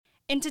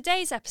In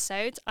today's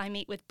episode, I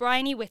meet with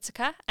Briony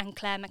Whitaker and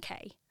Clare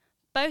MacKay.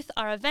 Both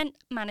are event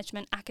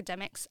management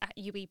academics at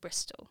UE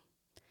Bristol.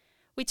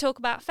 We talk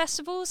about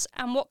festivals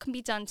and what can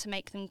be done to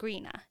make them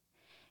greener,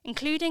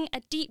 including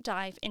a deep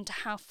dive into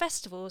how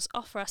festivals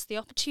offer us the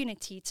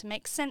opportunity to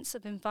make sense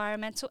of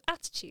environmental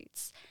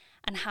attitudes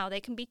and how they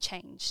can be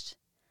changed.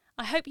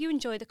 I hope you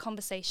enjoy the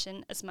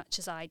conversation as much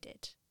as I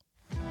did.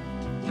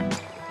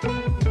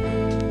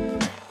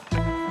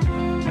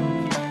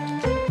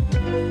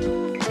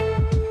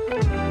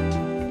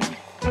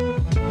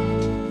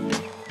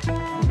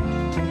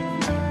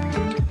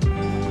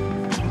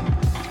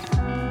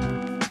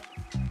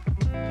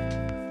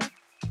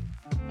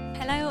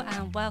 Hello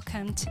and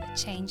welcome to the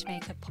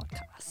Changemaker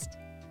Podcast.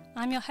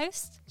 I'm your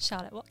host,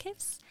 Charlotte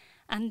Watkins,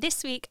 and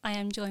this week I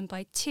am joined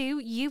by two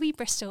UE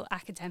Bristol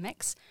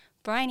academics,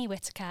 Briony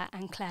Whitaker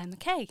and Clare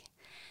MacKay.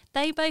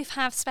 They both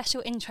have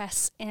special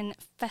interests in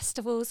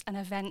festivals and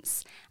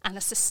events and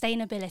the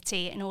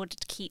sustainability in order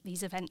to keep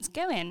these events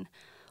going.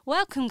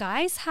 Welcome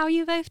guys, how are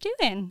you both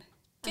doing?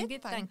 I'm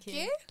good, thank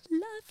you.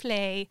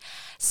 Lovely.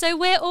 So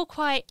we're all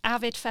quite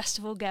avid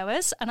festival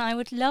goers and I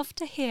would love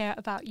to hear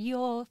about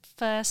your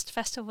first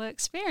festival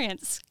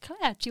experience.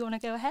 Clare, do you want to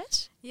go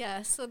ahead?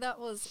 Yeah, so that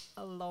was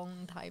a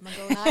long time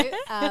ago now.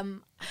 I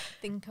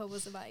think I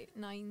was about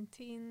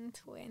 19,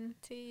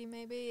 20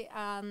 maybe,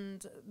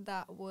 and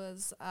that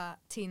was at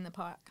Tea in the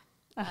Park.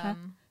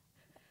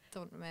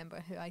 Don't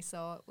remember who I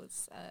saw. It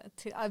was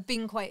I've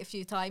been quite a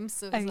few times,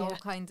 so it's all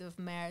kind of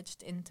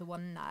merged into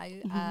one now.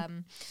 Mm-hmm.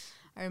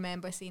 I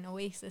remember seeing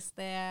Oasis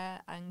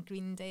there and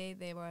Green Day.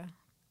 They were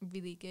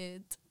really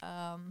good.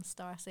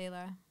 Star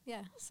Sailor.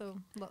 Yeah, so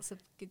lots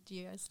of good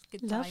years,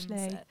 good Lovely.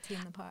 Times at Tea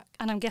in the Park.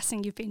 And I'm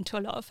guessing you've been to a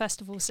lot of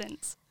festivals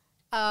since.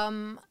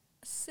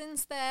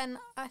 Since then,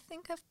 I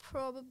think I've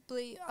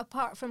probably,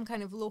 apart from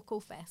kind of local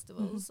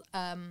festivals,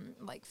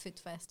 like food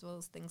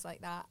festivals, things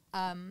like that,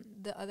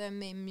 the other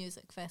main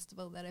music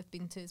festival that I've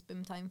been to is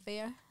Boomtown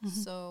Fair. Mm-hmm.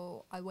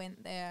 So I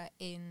went there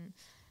in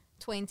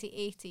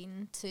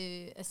 2018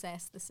 to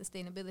assess the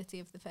sustainability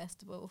of the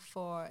festival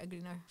for a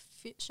greener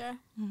future.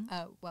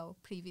 Mm-hmm.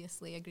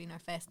 Previously a greener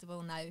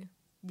festival, now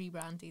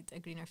rebranded a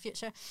greener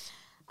future.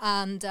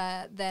 And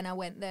then I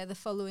went there the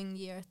following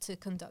year to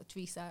conduct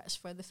research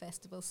for the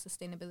festival's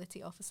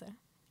sustainability officer.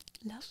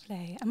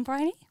 Lovely. And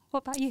Briony,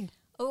 what about you?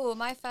 Oh,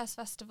 my first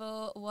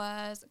festival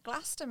was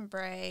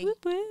Glastonbury.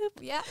 Whoop, whoop.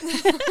 Yeah.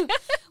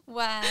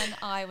 When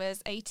I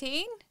was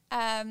 18,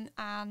 and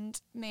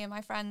me and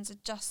my friends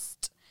had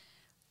just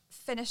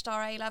finished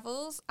our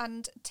A-levels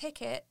and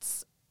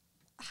tickets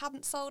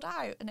hadn't sold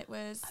out, and it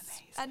was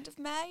end of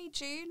May,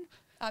 June.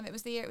 It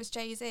was the year it was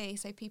Jay-Z,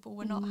 so people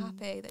were not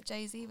happy that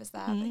Jay-Z was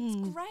there, but it was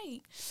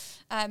great.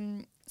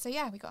 So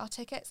yeah, we got our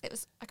tickets. It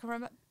was, I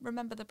can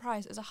remember the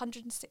price, it was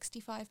 £165.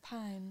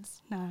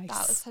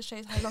 Nice. That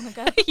shows how long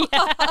ago it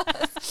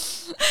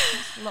was.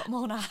 It's a lot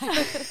more now.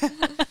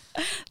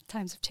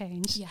 Times have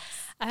changed.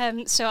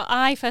 Yes. So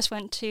I first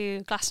went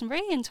to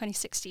Glastonbury in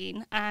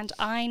 2016 and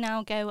I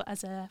now go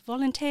as a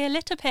volunteer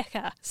litter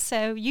picker.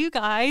 So you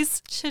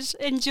guys should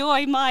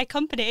enjoy my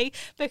company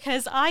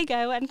because I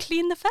go and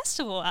clean the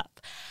festival up.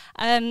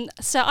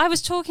 So I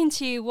was talking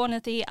to one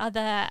of the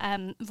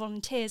other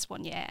volunteers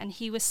one year and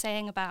he was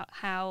saying about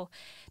how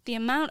the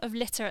amount of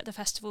litter at the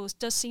festivals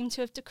does seem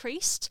to have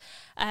decreased.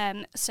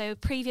 So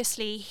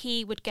previously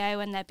he would go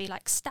and there'd be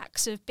like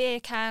stacks of beer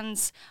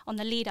cans on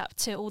the lead up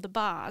to all the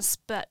bars,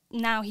 but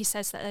now he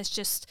says that there's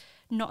just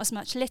not as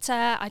much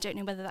litter. I don't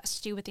know whether that's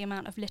to do with the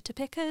amount of litter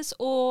pickers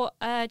or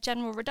a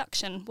general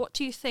reduction. What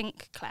do you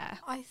think, Clare?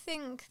 I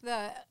think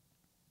that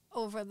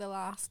over the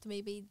last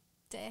maybe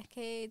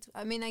decade,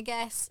 I mean, I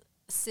guess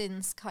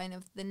since kind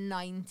of the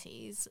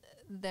 90s,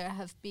 there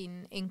have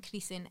been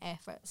increasing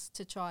efforts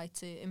to try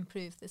to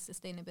improve the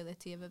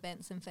sustainability of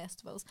events and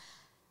festivals.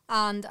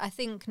 And I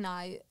think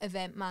now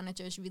event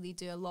managers really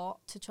do a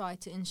lot to try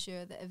to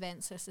ensure that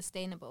events are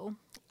sustainable.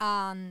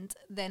 And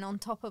then on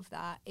top of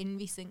that, in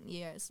recent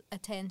years,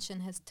 attention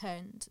has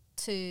turned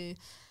to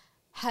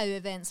how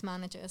events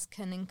managers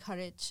can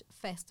encourage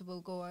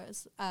festival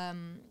goers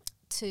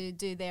to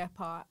do their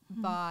part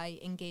by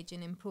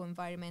engaging in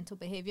pro-environmental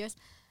behaviours.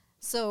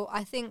 So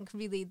I think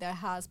really there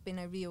has been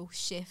a real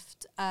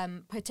shift,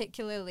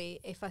 particularly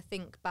if I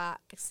think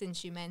back,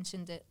 since you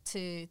mentioned it,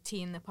 to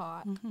Tea in the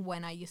Park,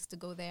 when I used to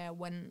go there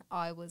when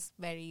I was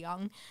very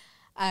young.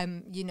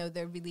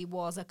 There really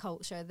was a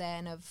culture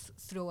then of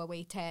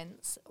throwaway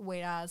tents,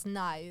 whereas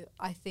now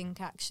I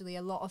think actually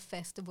a lot of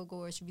festival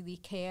goers really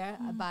care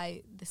about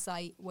the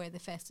site where the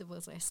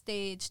festivals are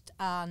staged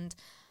and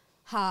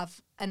have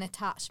an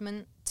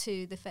attachment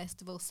to the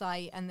festival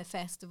site and the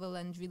festival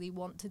and really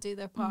want to do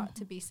their part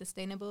to be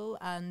sustainable.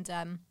 And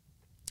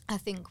I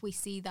think we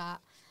see that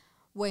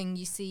when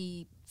you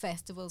see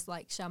festivals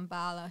like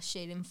Shambhala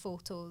sharing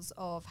photos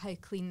of how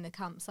clean the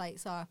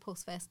campsites are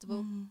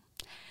post-festival.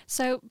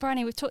 So,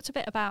 Briony, we've talked a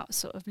bit about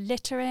sort of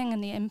littering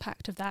and the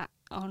impact of that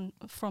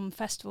from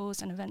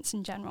festivals and events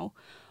in general.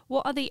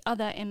 What are the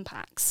other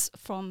impacts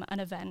from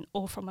an event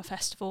or from a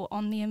festival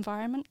on the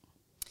environment?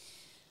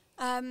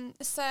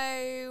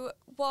 So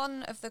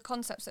one of the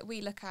concepts that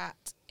we look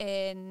at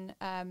in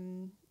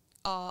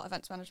our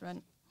events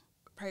management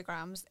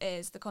programs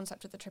is the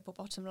concept of the triple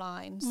bottom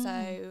line.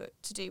 So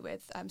to do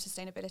with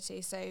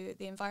sustainability, so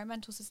the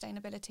environmental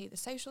sustainability, the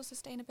social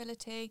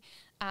sustainability,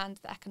 and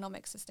the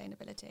economic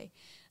sustainability.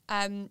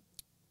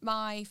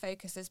 My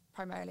focus is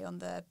primarily on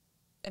the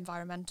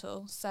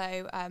environmental,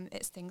 so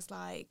it's things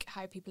like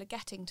how people are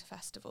getting to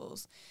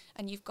festivals,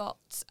 and you've got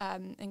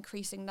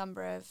increasing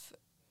number of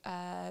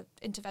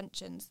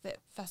interventions that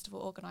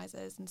festival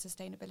organisers and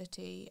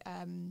sustainability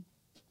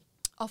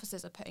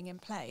officers are putting in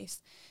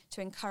place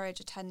to encourage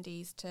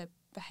attendees to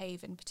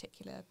behave in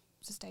particular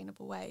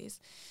sustainable ways.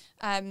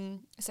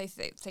 So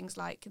things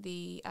like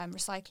the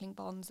recycling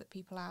bonds that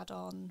people add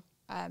on,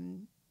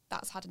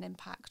 that's had an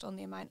impact on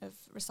the amount of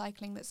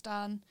recycling that's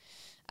done,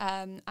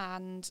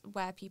 and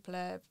how people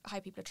are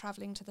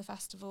travelling to the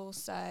festival,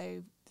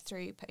 so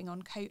through putting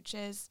on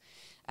coaches.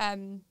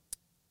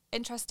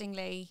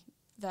 Interestingly,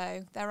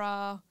 though, there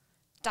are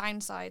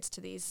downsides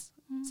to these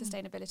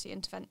sustainability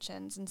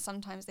interventions, and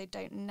sometimes they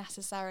don't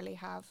necessarily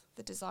have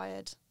the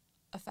desired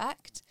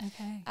effect.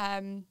 Okay.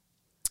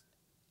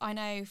 I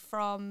know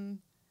from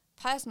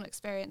personal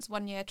experience,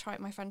 one year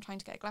my friend trying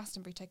to get a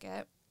Glastonbury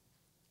ticket,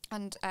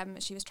 and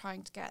she was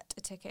trying to get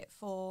a ticket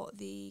for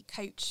the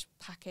coach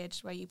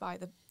package where you buy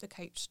the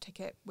coach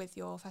ticket with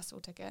your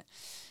festival ticket,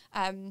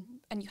 and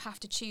you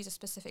have to choose a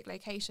specific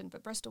location,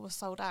 but Bristol was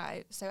sold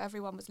out, so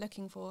everyone was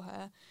looking for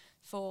her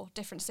for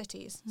different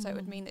cities. So it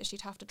would mean that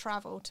she'd have to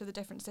travel to the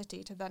different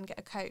city to then get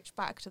a coach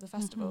back to the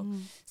festival.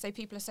 So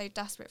people are so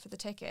desperate for the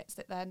tickets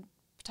that they're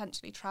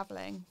potentially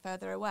travelling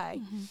further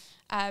away.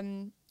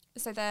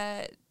 So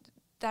there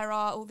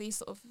are all these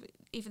sort of,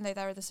 even though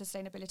there are the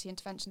sustainability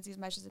interventions, these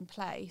measures in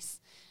place,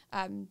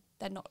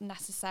 they're not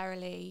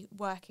necessarily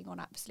working on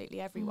absolutely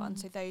everyone.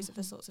 So those are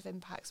the sorts of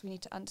impacts we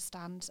need to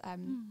understand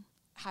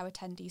how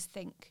attendees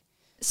think.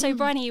 So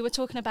Briony, you were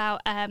talking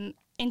about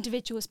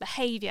individuals'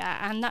 behaviour,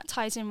 and that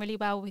ties in really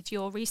well with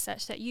your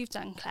research that you've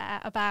done,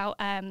 Clare, about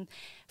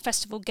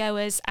festival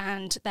goers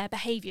and their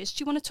behaviours.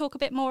 Do you want to talk a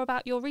bit more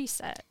about your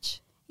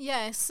research?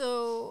 Yeah,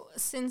 so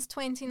since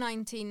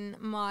 2019,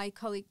 my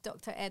colleague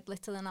Dr. Ed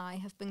Little and I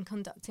have been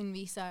conducting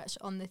research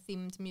on the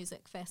themed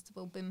music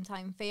festival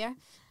Boomtime Fair.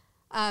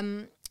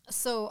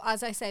 So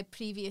as I said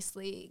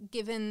previously,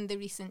 given the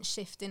recent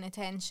shift in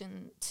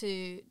attention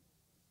to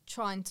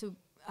trying to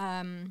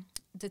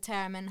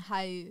determine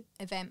how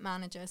event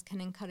managers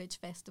can encourage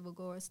festival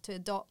goers to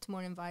adopt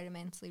more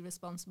environmentally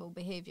responsible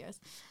behaviours,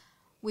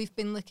 we've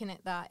been looking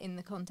at that in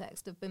the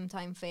context of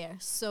Boomtime Fair.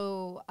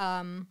 So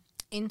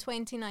in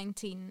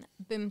 2019,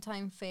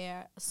 Boomtime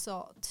Fair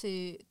sought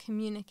to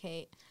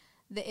communicate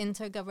the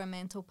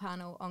Intergovernmental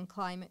Panel on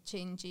Climate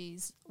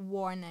Change's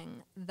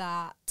warning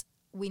that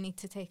we need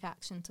to take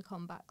action to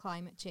combat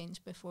climate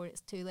change before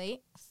it's too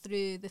late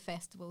through the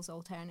festival's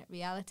alternate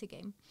reality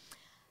game.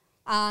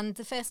 And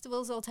the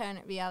festival's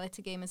alternate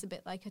reality game is a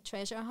bit like a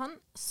treasure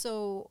hunt.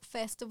 So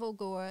festival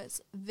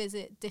goers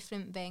visit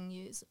different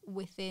venues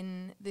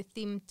within the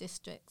themed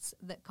districts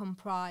that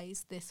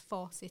comprise this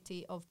fall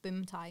city of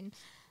Boomtime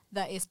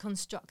that is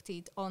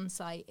constructed on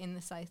site in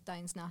the South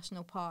Downs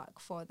National Park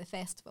for the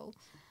festival.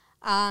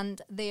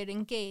 And they're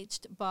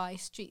engaged by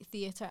street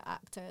theatre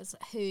actors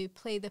who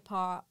play the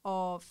part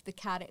of the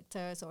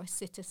characters or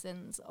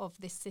citizens of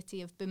this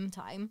city of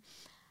Boomtime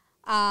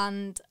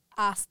and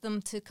ask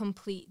them to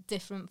complete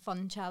different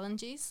fun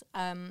challenges.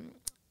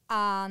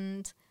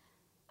 And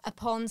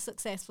upon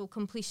successful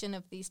completion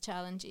of these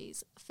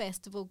challenges,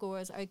 festival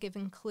goers are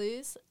given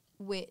clues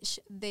which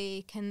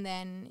they can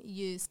then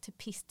use to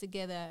piece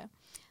together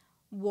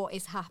what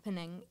is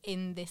happening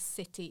in this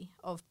city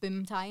of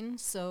Boomtime,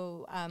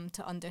 so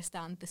to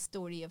understand the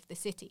story of the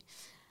city.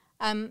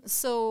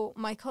 So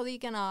my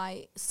colleague and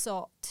I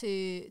sought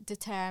to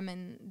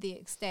determine the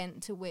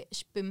extent to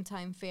which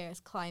Boomtime Fair's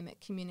climate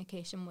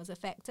communication was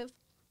effective.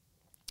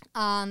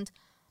 And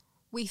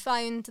we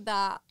found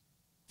that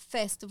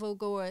festival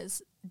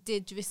goers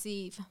did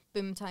receive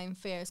Boomtime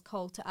Fair's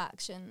call to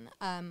action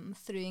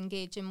through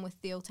engaging with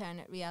the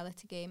alternate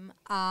reality game,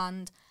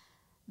 and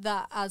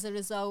that as a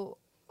result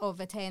of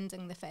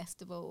attending the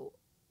festival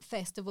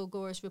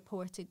goers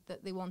reported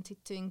that they wanted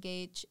to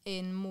engage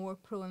in more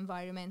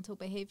pro-environmental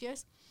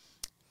behaviours.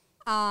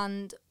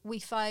 And we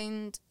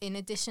found, in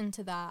addition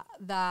to that,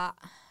 that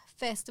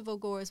festival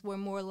goers were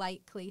more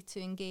likely to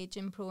engage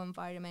in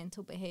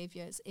pro-environmental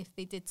behaviours if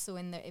they did so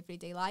in their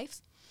everyday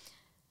lives.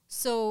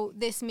 So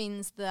this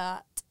means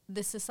that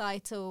the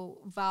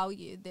societal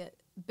value that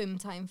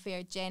Boomtime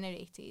Fair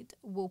generated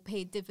will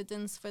pay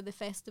dividends for the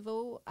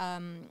festival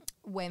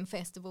when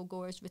festival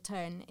goers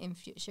return in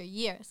future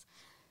years.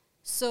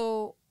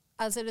 So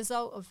as a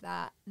result of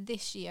that,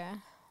 this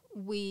year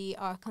we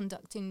are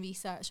conducting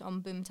research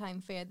on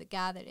Boomtime Fair The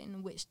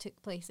Gathering, which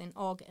took place in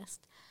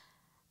August.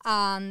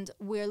 And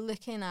we're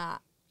looking at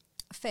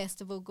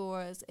festival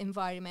goers'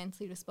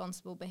 environmentally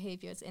responsible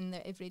behaviours in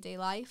their everyday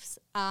lives.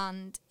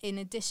 And in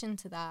addition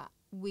to that,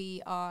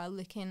 we are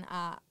looking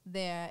at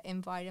their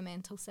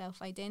environmental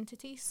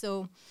self-identity.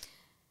 So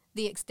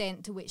the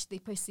extent to which they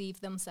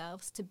perceive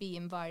themselves to be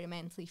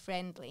environmentally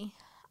friendly.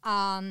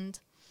 And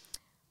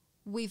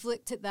we've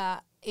looked at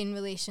that in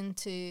relation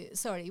to,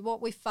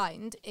 what we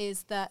found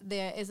is that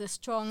there is a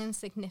strong and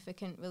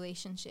significant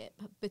relationship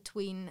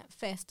between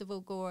festival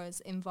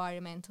goers'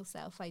 environmental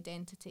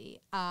self-identity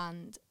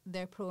and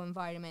their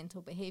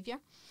pro-environmental behaviour.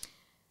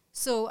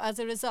 So as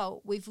a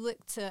result, we've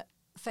looked at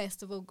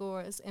festival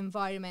goers'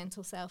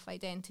 environmental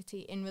self-identity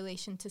in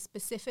relation to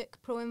specific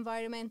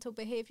pro-environmental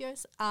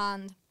behaviours,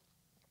 and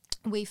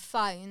we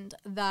found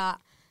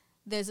that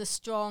there's a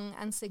strong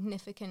and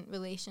significant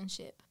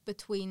relationship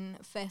between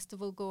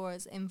festival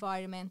goers'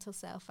 environmental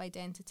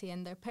self-identity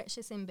and their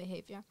purchasing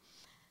behaviour.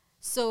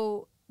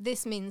 So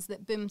this means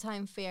that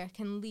Boomtown Fair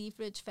can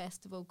leverage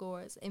festival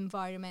goers'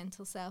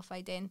 environmental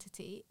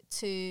self-identity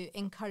to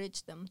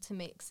encourage them to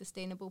make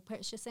sustainable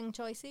purchasing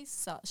choices,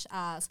 such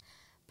as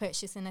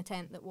purchasing a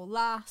tent that will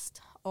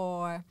last,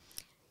 or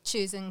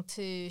choosing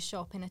to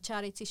shop in a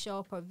charity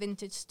shop or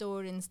vintage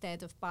store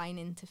instead of buying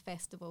into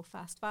festival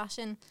fast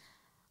fashion,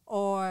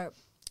 or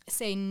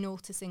saying no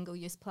to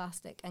single-use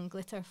plastic and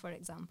glitter, for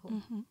example.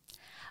 Mm-hmm.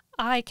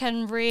 I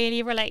can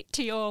really relate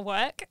to your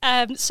work.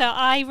 So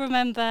I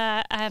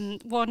remember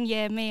one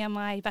year, me and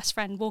my best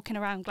friend walking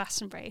around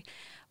Glastonbury,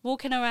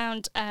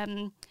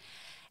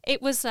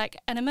 it was like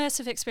an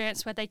immersive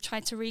experience where they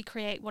tried to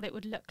recreate what it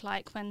would look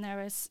like when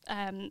there is,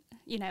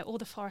 all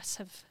the forests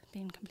have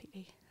been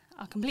completely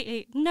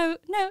no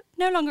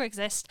longer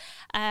exist.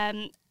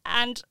 And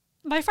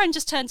my friend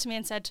just turned to me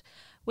and said,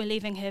 "We're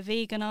leaving here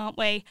vegan, aren't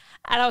we?"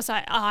 And I was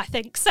like, I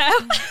think so.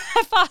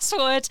 Fast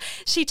forward,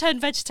 she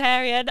turned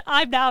vegetarian.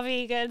 I'm now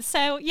vegan.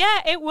 So,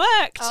 yeah, it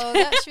worked. Oh,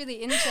 that's really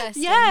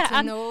interesting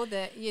to know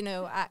that,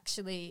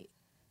 actually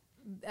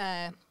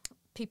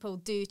people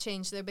do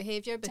change their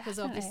behaviour, because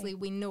obviously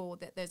we know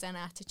that there's an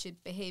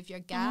attitude-behaviour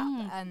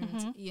gap,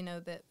 and,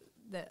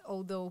 that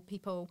although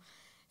people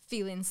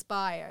feel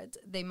inspired,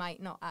 they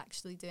might not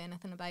actually do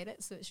anything about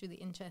it. So it's really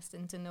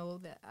interesting to know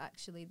that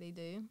actually they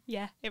do.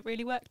 Yeah, it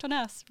really worked on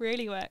us,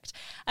 really worked.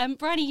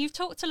 Briony, you've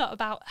talked a lot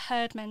about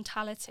herd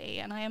mentality,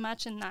 and I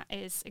imagine that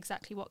is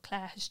exactly what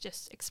Clare has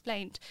just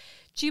explained.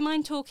 Do you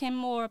mind talking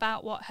more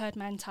about what herd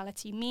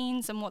mentality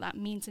means and what that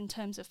means in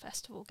terms of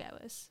festival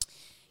goers?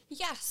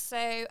 Yes,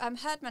 so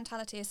herd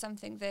mentality is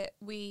something that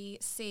we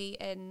see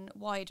in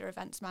wider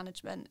events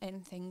management in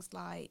things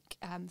like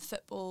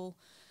football,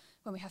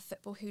 when we have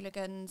football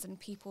hooligans and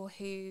people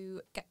who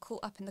get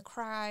caught up in the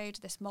crowd,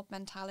 this mob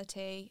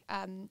mentality,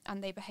 and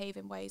they behave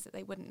in ways that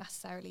they wouldn't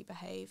necessarily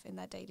behave in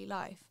their daily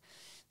life.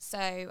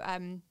 So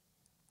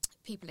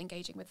people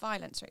engaging with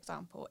violence, for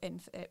example,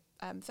 in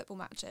football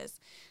matches.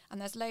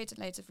 And there's loads and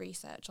loads of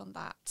research on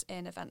that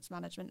in events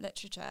management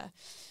literature.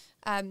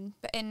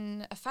 But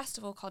in a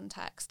festival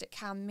context, it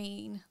can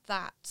mean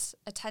that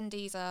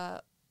attendees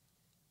are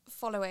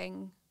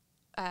following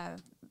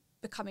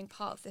becoming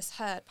part of this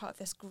herd, part of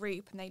this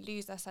group, and they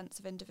lose their sense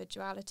of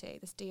individuality,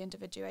 this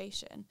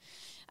de-individuation,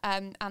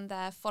 and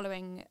they're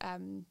following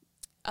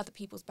other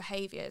people's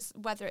behaviours,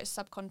 whether it's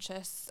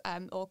subconscious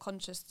or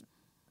conscious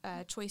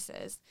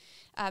choices,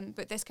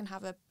 but this can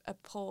have a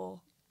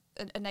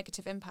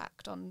negative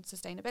impact on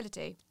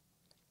sustainability.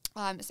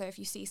 So if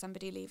you see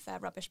somebody leave their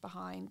rubbish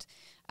behind,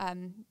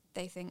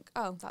 they think,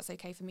 oh, that's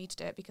okay for me to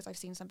do it because I've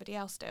seen somebody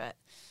else do it.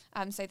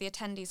 So the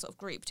attendees sort of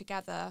group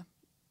together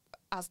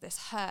as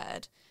this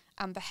herd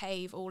and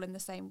behave all in the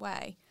same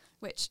way,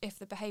 which if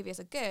the behaviours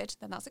are good,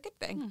 then that's a good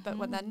thing. Mm-hmm. But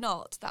when they're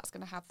not, that's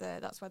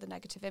where the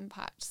negative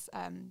impacts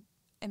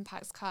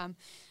come.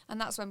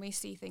 And that's when we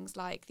see things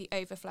like the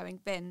overflowing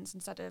bins.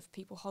 Instead of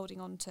people holding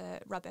on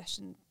to rubbish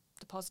and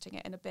depositing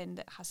it in a bin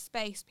that has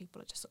space,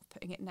 people are just sort of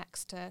putting it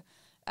next to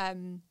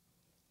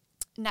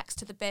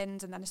the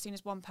bins, and then as soon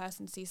as one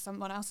person sees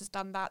someone else has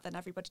done that, then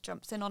everybody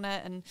jumps in on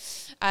it. And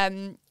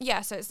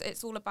so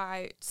it's all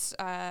about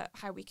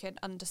how we can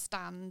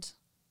understand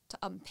to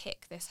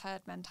unpick this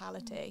herd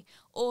mentality,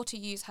 or to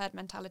use herd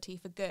mentality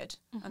for good,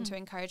 and to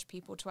encourage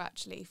people to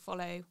actually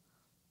follow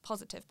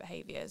positive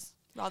behaviours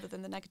rather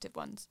than the negative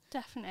ones.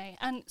 Definitely.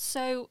 And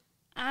so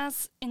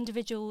as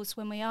individuals,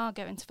 when we are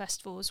going to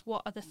festivals,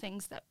 what are the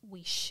things that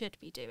we should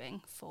be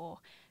doing for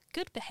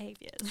good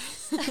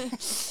behaviours?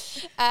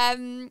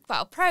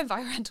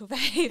 Pro-environmental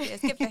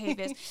behaviours, good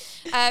behaviours.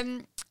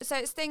 So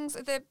it's things,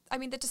 the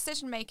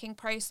decision-making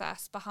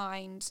process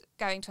behind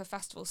going to a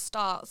festival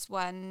starts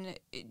when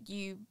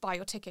you buy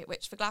your ticket,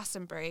 which for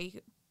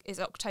Glastonbury is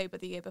October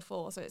the year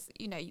before. So it's,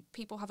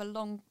 people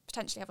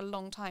potentially have a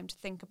long time to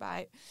think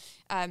about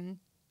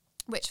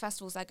which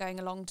festivals they're going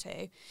along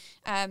to.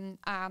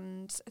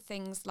 And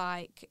things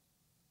like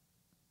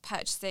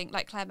purchasing,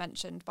 like Clare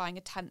mentioned, buying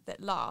a tent that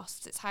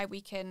lasts. It's how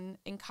we can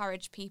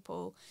encourage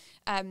people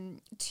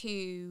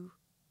to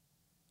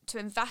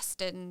invest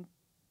in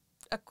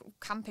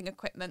camping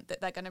equipment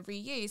that they're going to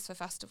reuse for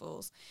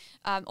festivals,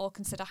 or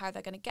consider how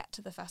they're going to get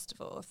to the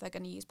festival, if they're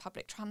going to use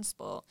public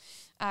transport,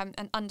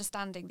 and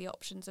understanding the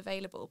options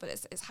available. But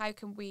it's how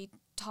can we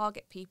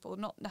target people,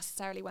 not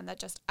necessarily when they're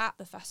just at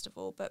the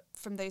festival, but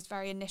from those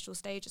very initial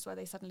stages where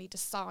they suddenly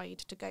decide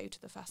to go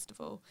to the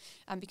festival,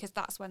 because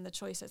that's when the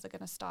choices are going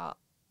to start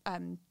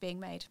being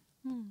made.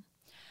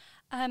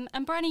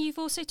 And Briony, you've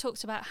also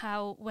talked about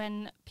how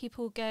when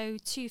people go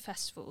to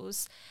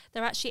festivals,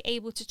 they're actually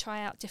able to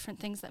try out different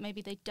things that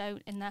maybe they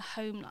don't in their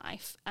home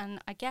life. And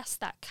I guess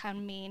that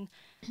can mean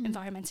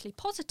environmentally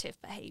positive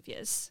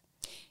behaviours.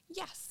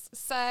 Yes.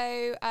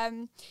 So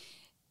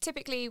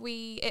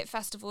typically at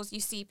festivals, you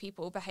see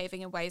people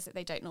behaving in ways that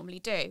they don't normally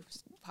do,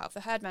 part of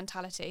the herd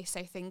mentality.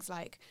 So things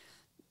like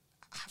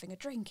having a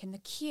drink in the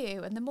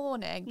queue in the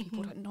morning.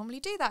 People don't normally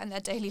do that in their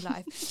daily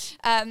life.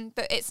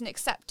 But it's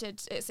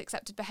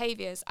accepted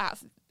behaviours at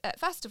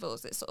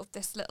festivals. It's sort of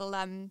this little,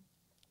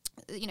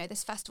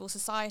 this festival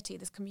society,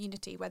 this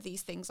community where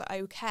these things are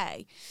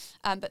okay,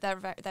 but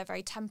they're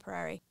very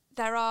temporary.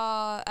 There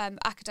are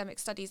academic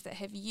studies that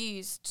have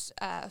used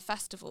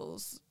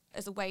festivals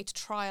as a way to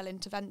trial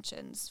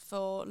interventions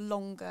for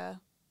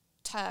longer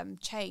term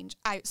change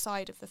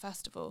outside of the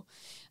festival.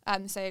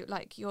 So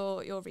like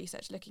your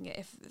research looking at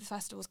if the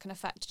festivals can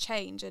affect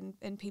change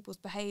in people's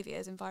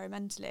behaviours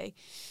environmentally,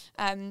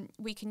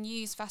 we can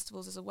use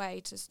festivals as a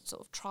way to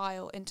sort of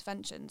trial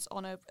interventions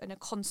in a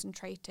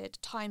concentrated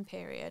time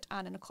period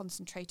and in a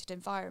concentrated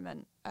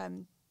environment,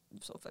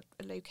 sort of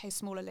a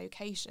smaller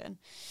location.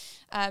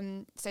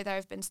 So there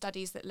have been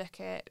studies that look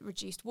at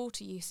reduced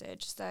water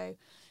usage. So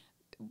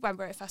when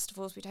we're at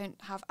festivals, we don't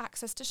have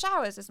access to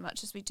showers as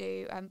much as we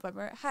do when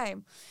we're at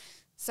home.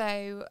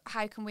 So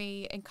how can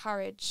we get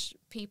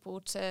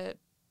people to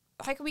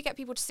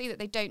see that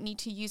they don't need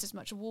to use as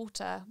much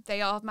water?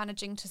 They are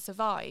managing to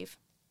survive,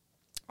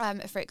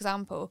 for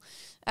example,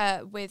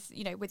 with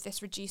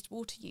this reduced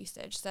water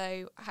usage.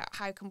 So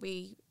how can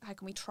we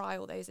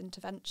trial those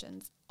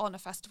interventions on a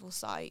festival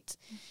site?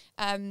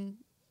 And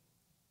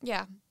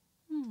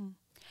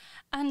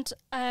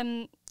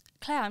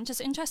Claire, I'm just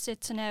interested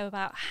to know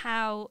about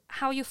how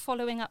you're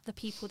following up the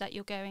people that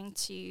you're going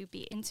to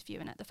be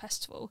interviewing at the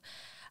festival,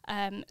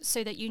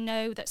 so that you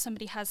know that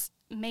somebody has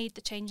made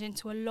the change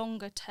into a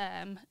longer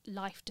term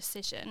life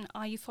decision.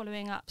 Are you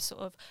following up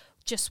sort of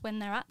just when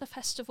they're at the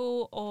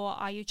festival, or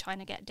are you trying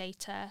to get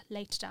data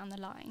later down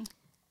the line?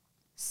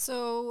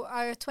 So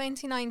our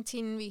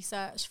 2019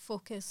 research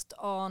focused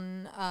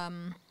on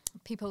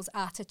people's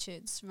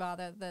attitudes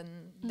rather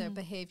than their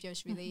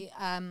behaviours, really.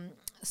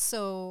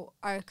 So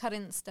our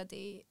current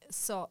study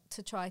sought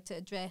to try to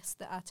address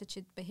the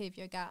attitude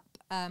behaviour gap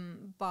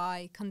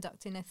by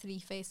conducting a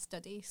 3-phase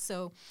study.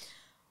 So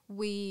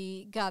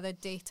we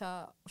gathered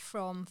data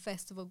from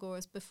festival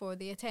goers before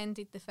they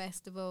attended the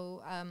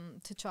festival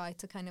to try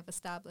to kind of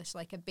establish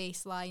like a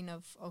baseline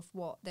of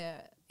what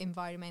their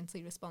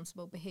environmentally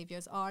responsible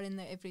behaviours are in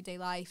their everyday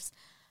lives.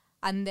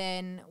 And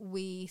then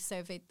we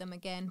surveyed them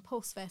again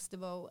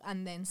post-festival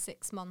and then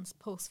 6 months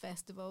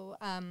post-festival,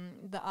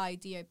 the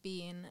idea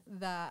being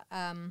that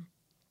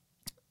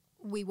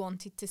we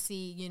wanted to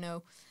see,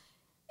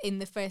 in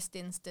the first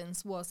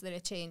instance, was there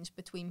a change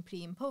between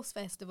pre and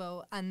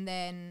post-festival? And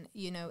then,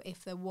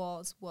 if there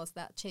was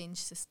that change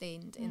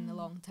sustained in the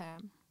long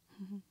term?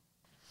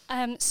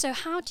 So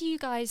how do you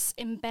guys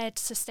embed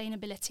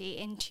sustainability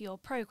into your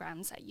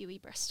programmes at UE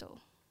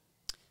Bristol?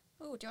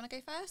 Oh, do you want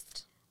to go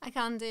first? I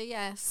can do,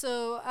 yeah.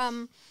 So,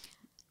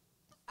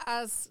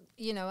 as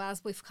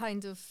we've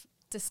kind of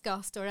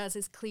discussed, or as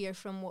is clear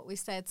from what we've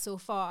said so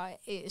far,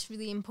 it's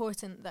really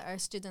important that our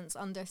students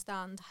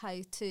understand how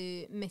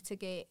to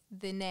mitigate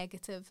the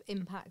negative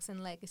impacts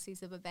and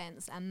legacies of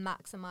events and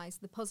maximise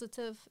the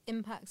positive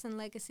impacts and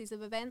legacies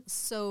of events.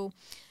 So,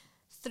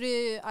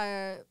 through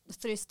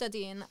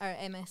studying our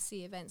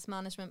MSc Events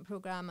Management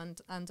programme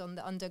and on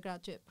the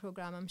undergraduate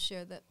programme, I'm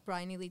sure that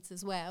Briony leads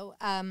as well,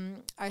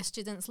 our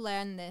students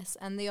learn this,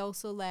 and they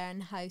also learn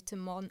how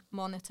to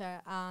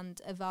monitor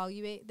and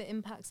evaluate the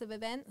impacts of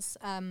events,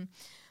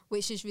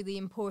 which is really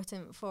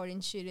important for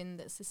ensuring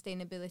that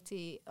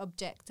sustainability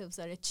objectives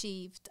are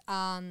achieved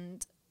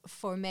and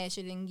for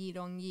measuring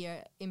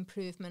year-on-year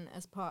improvement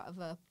as part of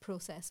a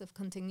process of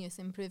continuous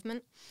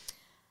improvement.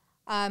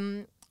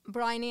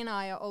 Briony and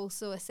I are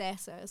also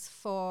assessors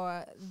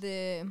for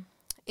the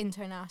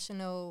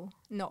international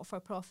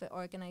not-for-profit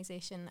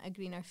organisation A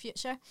Greener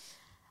Future,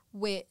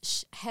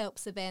 which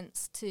helps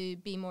events to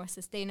be more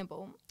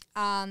sustainable.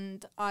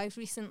 And I've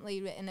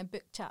recently written a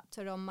book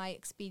chapter on my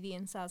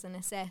experience as an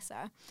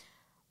assessor,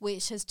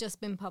 which has just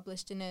been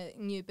published in a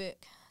new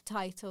book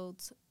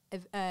titled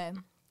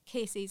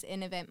Cases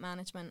in Event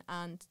Management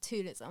and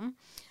Tourism.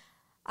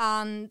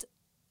 And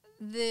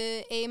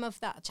the aim of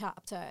that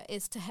chapter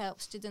is to help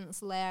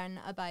students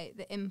learn about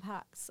the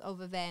impacts of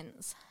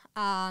events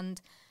and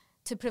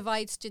to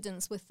provide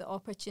students with the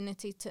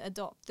opportunity to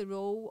adopt the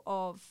role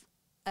of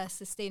a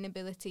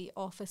sustainability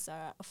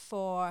officer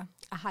for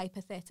a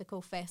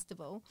hypothetical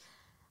festival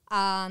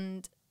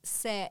and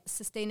set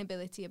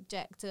sustainability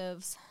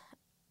objectives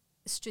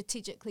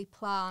strategically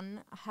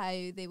plan how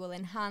they will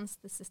enhance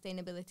the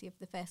sustainability of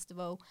the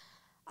festival,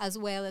 as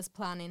well as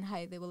planning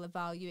how they will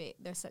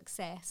evaluate their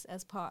success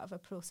as part of a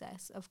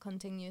process of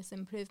continuous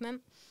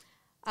improvement.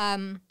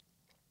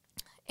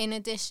 In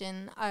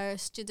addition, our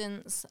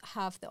students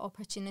have the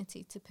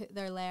opportunity to put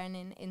their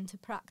learning into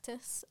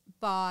practice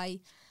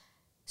by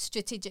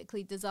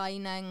strategically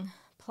designing,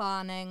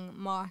 planning,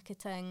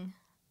 marketing,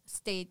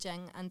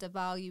 staging and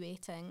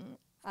evaluating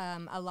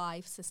a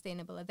live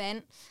sustainable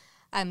event.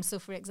 So,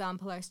 for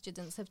example, our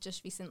students have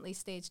just recently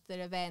staged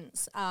their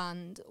events,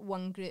 and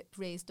one group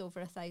raised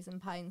over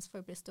 £1,000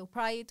 for Bristol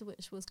Pride,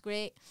 which was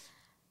great.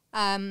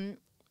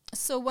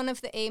 So one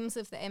of the aims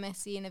of the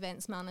MSc in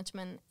Events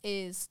Management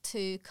is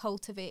to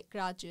cultivate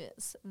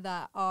graduates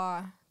that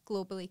are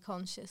globally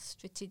conscious,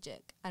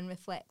 strategic and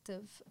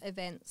reflective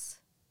events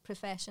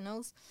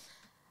professionals.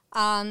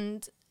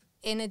 And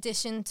in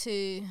addition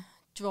to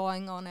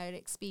drawing on our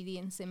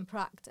experience in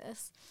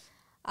practice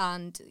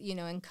and, you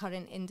know, in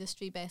current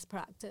industry best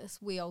practice,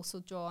 we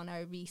also draw on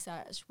our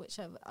research, which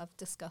I've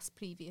discussed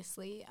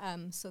previously,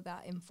 so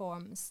that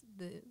informs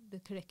the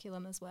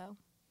curriculum as well.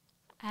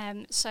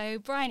 So,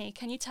 Briony,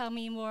 can you tell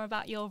me more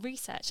about your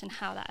research and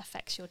how that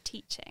affects your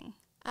teaching?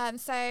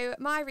 So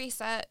my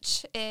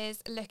research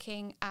is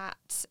looking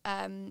at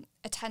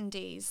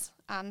attendees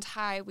and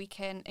how we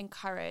can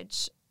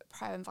encourage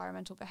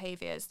pro-environmental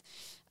behaviours.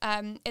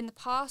 In the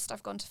past,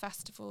 I've gone to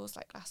festivals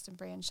like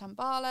Glastonbury and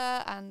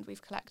Shambhala, and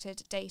we've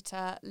collected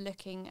data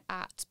looking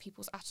at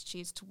people's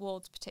attitudes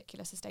towards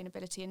particular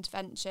sustainability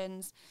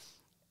interventions.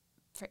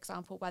 For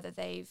example, whether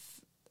they've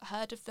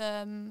heard of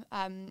them,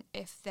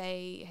 if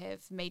they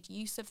have made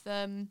use of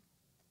them,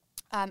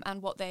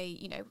 and what they,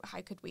 you know,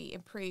 how could we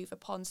improve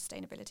upon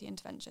sustainability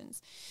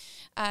interventions.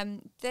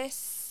 I'm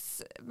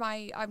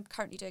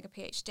currently doing a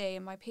PhD,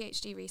 and my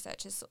PhD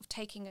research is sort of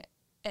taking it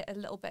a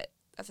little bit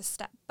of a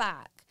step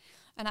back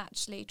and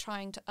actually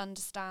trying to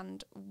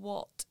understand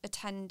what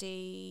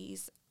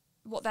attendees,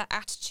 what their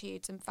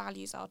attitudes and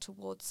values are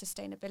towards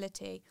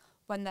sustainability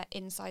when they're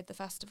inside the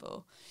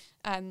festival.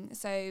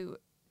 So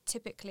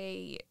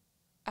typically,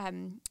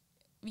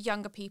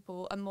 younger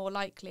people are more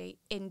likely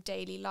in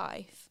daily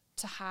life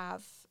to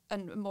have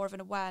more of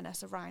an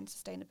awareness around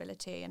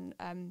sustainability,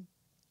 and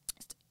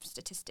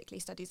statistically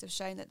studies have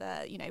shown that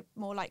they're, you know,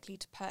 more likely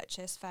to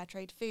purchase fair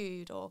trade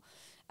food or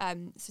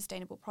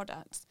sustainable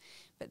products.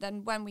 But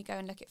then when we go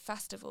and look at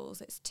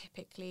festivals, it's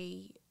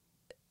typically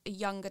a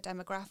younger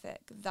demographic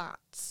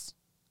that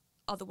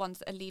are the ones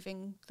that are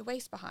leaving the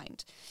waste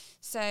behind.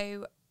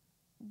 So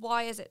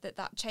why is it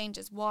that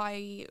changes?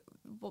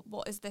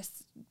 What's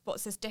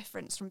this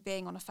difference from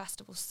being on a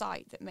festival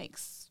site that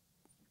makes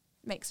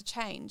a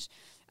change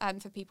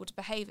for people to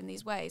behave in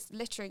these ways?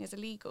 Littering is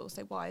illegal,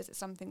 so why is it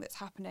something that's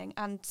happening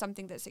and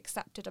something that's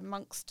accepted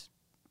amongst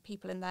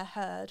people in their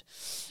herd?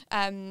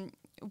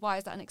 Why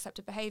is that an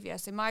accepted behaviour?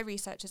 So my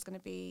research is going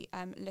to be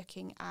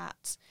looking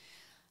at,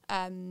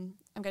 I'm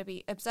going to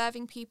be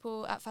observing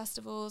people at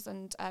festivals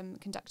and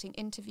conducting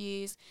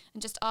interviews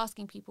and just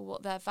asking people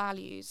what their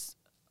values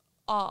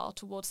are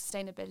towards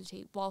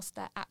sustainability whilst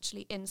they're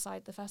actually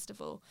inside the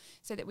festival,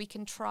 so that we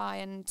can try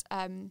and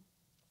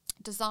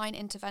design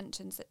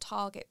interventions that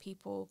target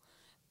people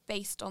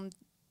based on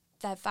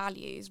their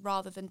values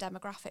rather than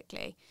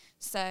demographically.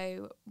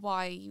 So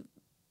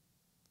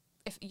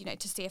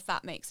to see if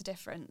that makes a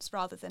difference,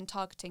 rather than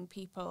targeting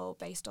people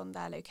based on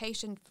their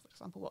location, for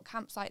example, what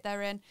campsite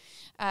they're in,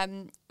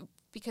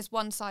 because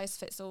one size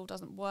fits all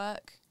doesn't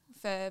work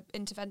for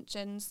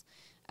interventions.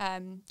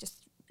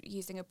 Just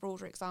using a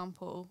broader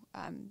example,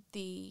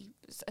 a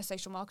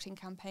social marketing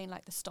campaign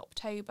like the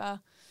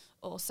Stoptober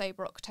or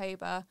Sober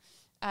October,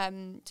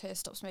 to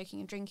stop smoking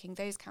and drinking,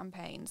 those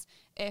campaigns,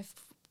 if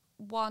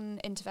one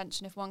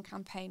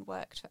campaign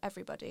worked for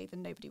everybody,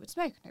 then nobody would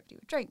smoke, nobody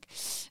would drink.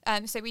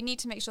 So we need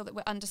to make sure that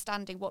we're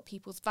understanding what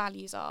people's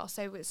values are.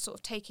 So it's sort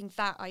of taking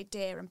that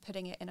idea and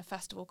putting it in a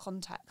festival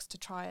context to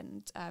try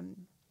and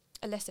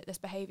elicit this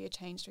behaviour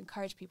change, to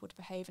encourage people to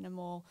behave in a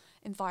more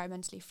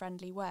environmentally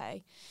friendly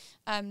way.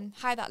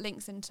 How that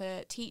links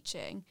into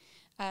teaching,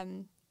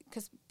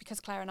 because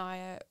Clare and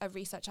I are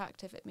research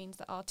active, it means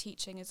that our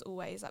teaching is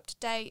always up to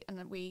date, and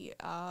that we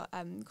are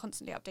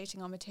constantly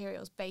updating our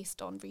materials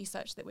based on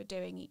research that we're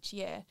doing each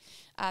year.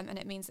 And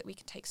it means that we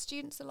can take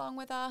students along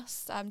with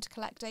us to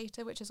collect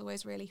data, which is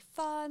always really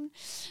fun.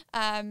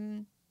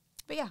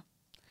 But yeah.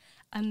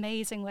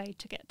 Amazing way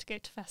to get to go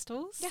to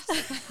festivals. Yes.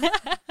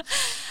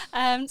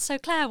 So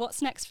Clare,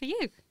 what's next for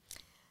you?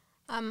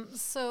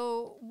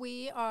 So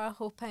we are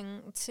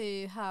hoping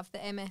to have the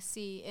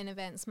MSc in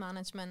Events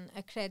Management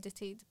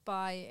accredited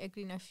by A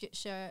Greener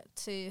Future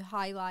to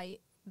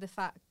highlight the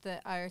fact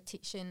that our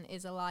teaching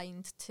is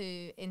aligned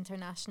to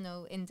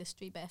international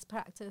industry best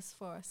practice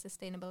for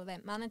sustainable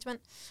event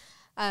management.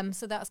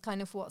 So that's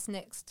kind of what's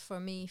next for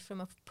me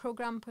from a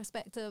programme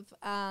perspective.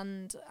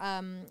 And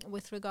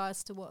with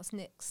regards to what's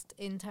next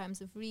in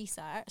terms of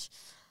research,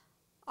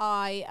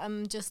 I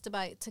am just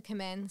about to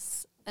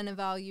commence an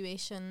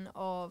evaluation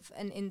of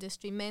an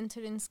industry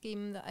mentoring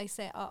scheme that I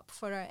set up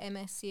for our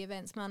MSc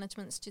Events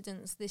Management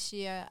students this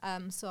year.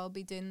 So I'll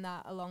be doing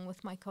that along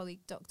with my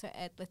colleague Dr.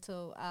 Ed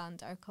Little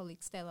and our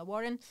colleague Stella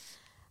Warren.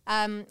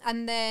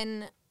 And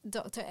then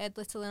Dr. Ed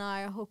Little and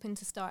I are hoping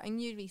to start a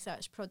new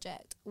research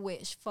project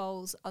which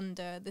falls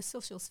under the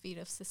social sphere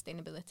of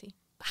sustainability.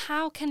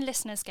 How can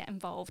listeners get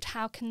involved?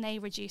 How can they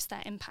reduce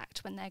their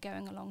impact when they're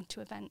going along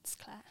to events,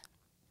 Claire?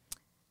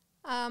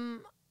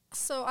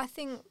 So I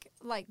think,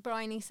 like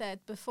Briony said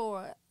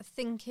before,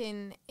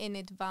 thinking in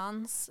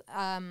advance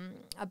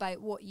about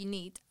what you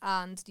need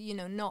and,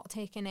 not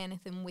taking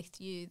anything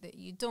with you that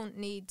you don't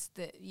need,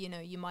 that,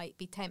 you might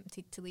be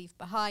tempted to leave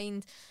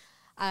behind.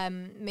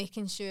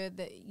 Making sure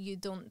that you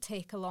don't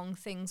take along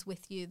things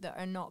with you that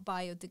are not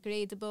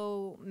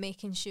biodegradable,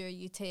 making sure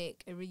you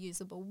take a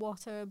reusable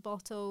water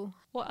bottle.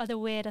 What are the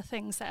weirder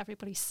things that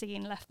everybody's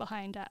seen left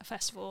behind at a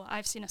festival?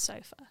 I've seen a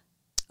sofa.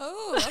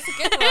 Oh, that's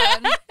a good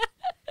one.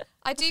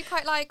 I do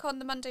quite like on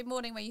the Monday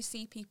morning where you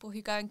see people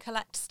who go and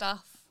collect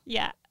stuff.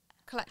 Yeah.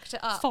 Collect it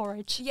up.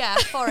 Forage. Yeah,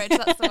 forage,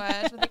 that's the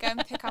word. Where they go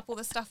and pick up all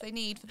the stuff they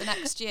need for the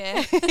next year.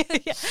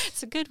 Yeah,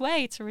 it's a good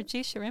way to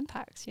reduce your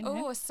impact,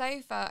 Oh, a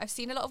sofa. I've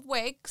seen a lot of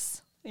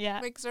wigs.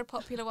 Yeah. Wigs are a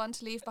popular one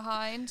to leave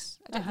behind.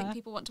 I don't think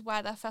people want to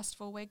wear their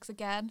festival wigs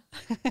again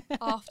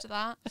after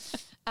that.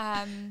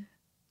 I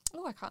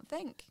can't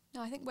think.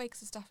 No, I think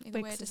wigs is definitely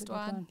the weirdest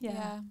one.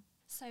 Yeah.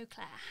 So,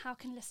 Claire, how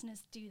can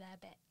listeners do their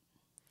bit?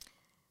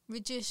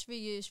 Reduce,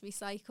 reuse,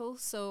 recycle.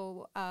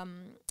 So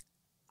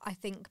I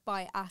think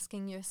by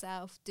asking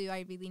yourself, do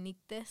I really need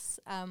this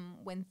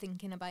when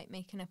thinking about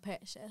making a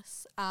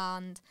purchase?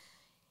 And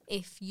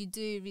if you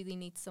do really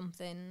need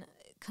something,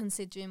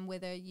 considering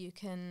whether you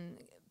can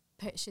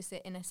purchase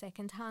it in a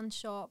second-hand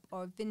shop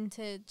or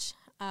vintage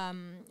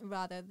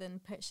rather than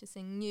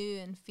purchasing new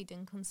and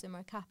feeding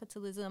consumer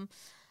capitalism.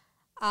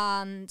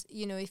 And,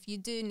 if you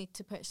do need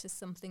to purchase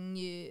something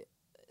new,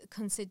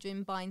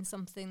 considering buying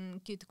something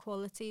good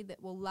quality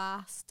that will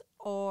last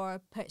or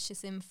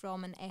purchasing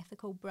from an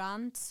ethical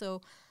brand.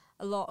 So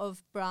a lot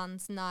of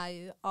brands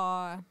now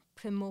are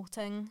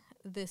promoting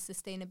the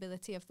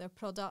sustainability of their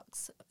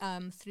products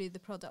through the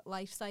product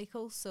life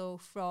cycle. So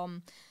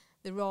from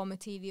the raw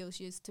materials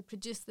used to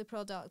produce the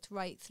product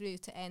right through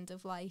to end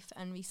of life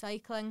and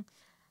recycling.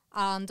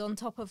 And on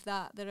top of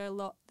that, there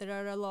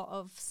are a lot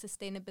of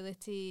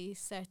sustainability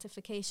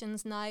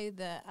certifications now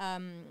that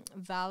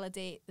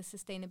validate the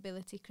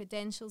sustainability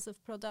credentials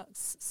of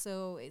products.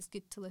 So it's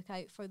good to look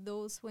out for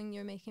those when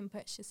you're making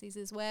purchases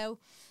as well.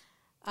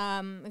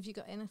 Have you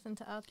got anything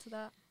to add to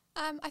that?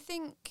 I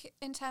think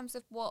in terms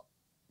of what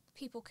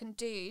people can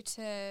do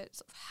to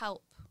sort of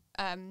help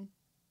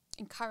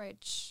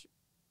encourage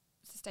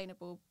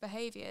sustainable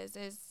behaviours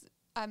is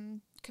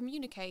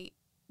communicate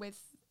with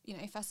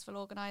festival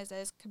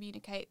organisers,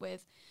 communicate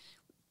with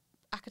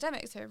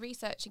academics who are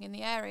researching in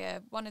the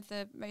area. One of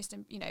the most,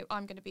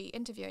 I'm going to be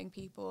interviewing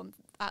people, and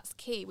that's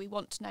key. We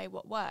want to know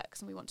what works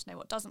and we want to know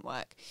what doesn't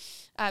work.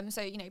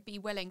 So, be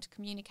willing to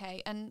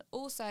communicate and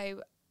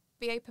also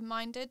be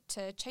open-minded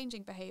to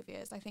changing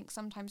behaviours. I think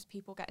sometimes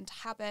people get into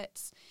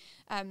habits.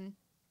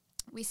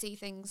 We see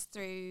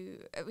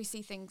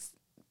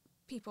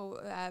people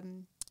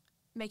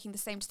making the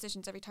same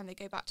decisions every time they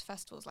go back to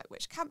festivals, like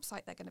which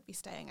campsite they're going to be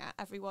staying at.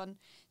 Everyone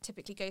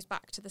typically goes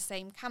back to the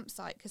same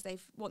campsite because they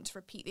want to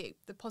repeat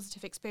the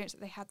positive experience that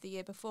they had the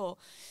year before.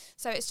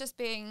 So it's just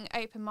being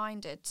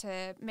open-minded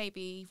to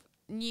maybe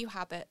new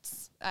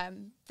habits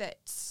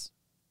that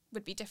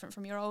would be different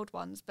from your old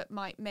ones, but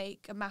might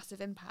make a massive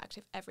impact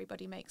if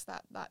everybody makes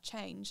that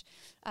change.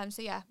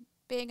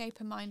 Being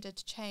open-minded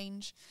to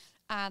change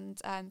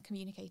and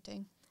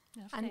communicating.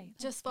 Lovely. And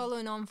just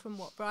following on from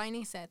what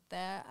Briony said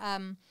there,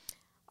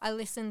 I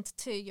listened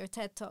to your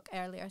TED Talk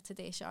earlier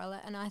today,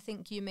 Charlotte, and I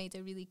think you made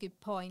a really good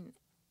point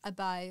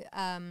about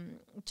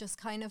just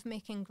kind of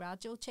making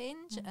gradual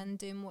change and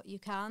doing what you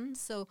can.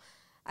 So,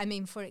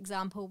 for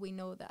example, we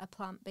know that a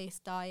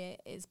plant-based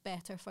diet is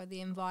better for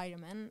the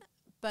environment,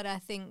 but I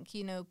think,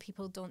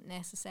 people don't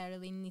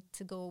necessarily need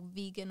to go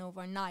vegan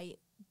overnight,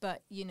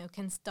 but,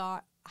 can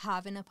start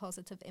having a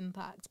positive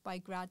impact by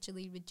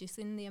gradually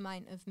reducing the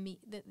amount of meat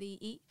that they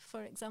eat,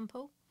 for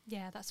example.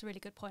 Yeah, that's a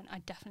really good point. I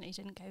definitely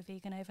didn't go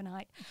vegan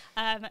overnight.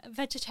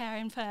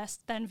 Vegetarian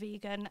first, then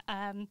vegan.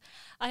 I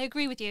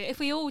agree with you. If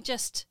we all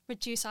just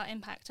reduce our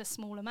impact a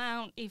small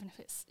amount, even if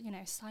it's,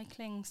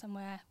 cycling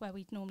somewhere where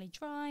we'd normally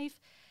drive,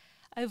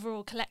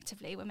 overall,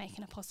 collectively, we're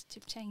making a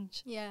positive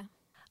change. Yeah.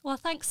 Well,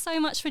 thanks so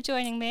much for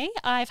joining me.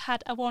 I've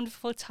had a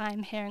wonderful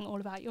time hearing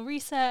all about your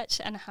research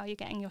and how you're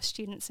getting your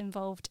students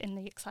involved in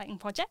the exciting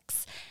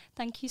projects.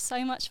 Thank you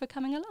so much for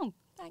coming along.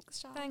 Thanks,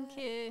 Charlotte. Thank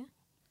you.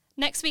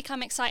 Next week,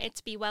 I'm excited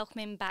to be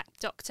welcoming back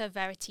Dr.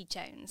 Verity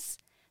Jones.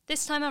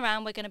 This time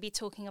around, we're going to be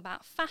talking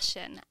about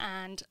fashion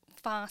and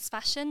fast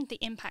fashion, the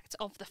impact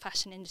of the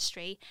fashion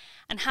industry,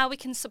 and how we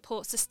can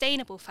support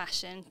sustainable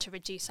fashion to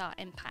reduce our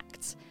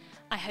impact.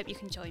 I hope you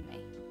can join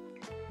me.